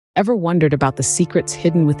Ever wondered about the secrets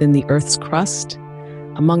hidden within the Earth's crust?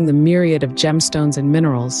 Among the myriad of gemstones and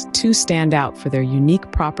minerals, two stand out for their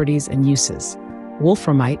unique properties and uses: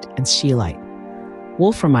 Wolframite and Scheelite.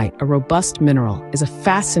 Wolframite, a robust mineral, is a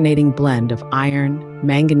fascinating blend of iron,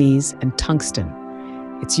 manganese, and tungsten.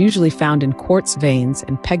 It's usually found in quartz veins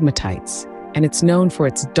and pegmatites, and it's known for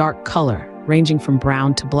its dark color, ranging from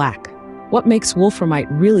brown to black. What makes wolframite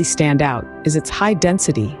really stand out is its high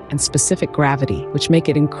density and specific gravity, which make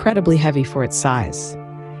it incredibly heavy for its size.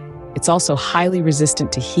 It's also highly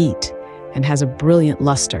resistant to heat and has a brilliant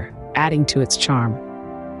luster, adding to its charm.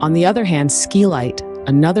 On the other hand, Scheelite,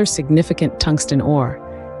 another significant tungsten ore,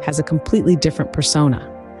 has a completely different persona.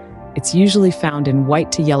 It's usually found in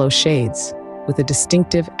white to yellow shades, with a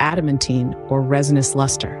distinctive adamantine or resinous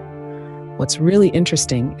luster. What's really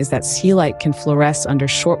interesting is that Scheelite can fluoresce under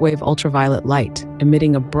shortwave ultraviolet light,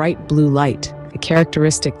 emitting a bright blue light, a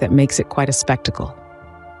characteristic that makes it quite a spectacle.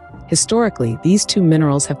 Historically, these two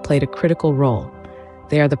minerals have played a critical role.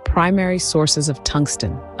 They are the primary sources of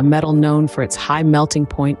tungsten, a metal known for its high melting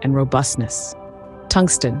point and robustness.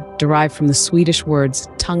 Tungsten, derived from the Swedish words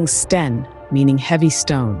Tungsten, meaning heavy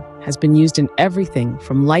stone, has been used in everything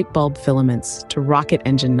from light bulb filaments to rocket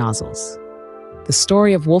engine nozzles. The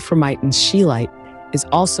story of Wolframite and Scheelite is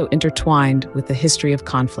also intertwined with the history of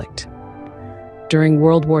conflict. During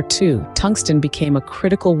World War II, tungsten became a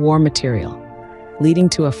critical war material, leading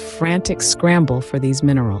to a frantic scramble for these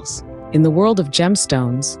minerals. In the world of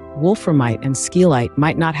gemstones, Wolframite and Scheelite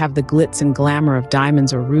might not have the glitz and glamour of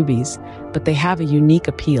diamonds or rubies, but they have a unique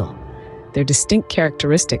appeal. Their distinct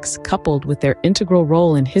characteristics, coupled with their integral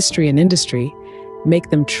role in history and industry, make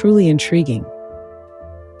them truly intriguing.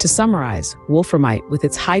 To summarize, Wolframite, with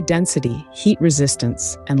its high density, heat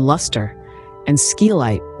resistance, and luster, and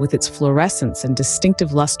Scheelite, with its fluorescence and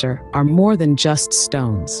distinctive luster, are more than just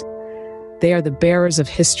stones. They are the bearers of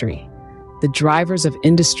history, the drivers of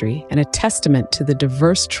industry, and a testament to the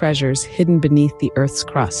diverse treasures hidden beneath the Earth's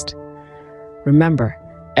crust. Remember,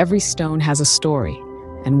 every stone has a story,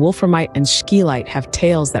 and Wolframite and Scheelite have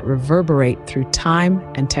tales that reverberate through time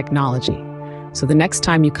and technology. So the next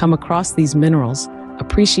time you come across these minerals,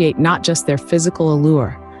 appreciate not just their physical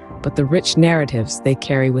allure, but the rich narratives they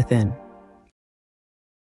carry within.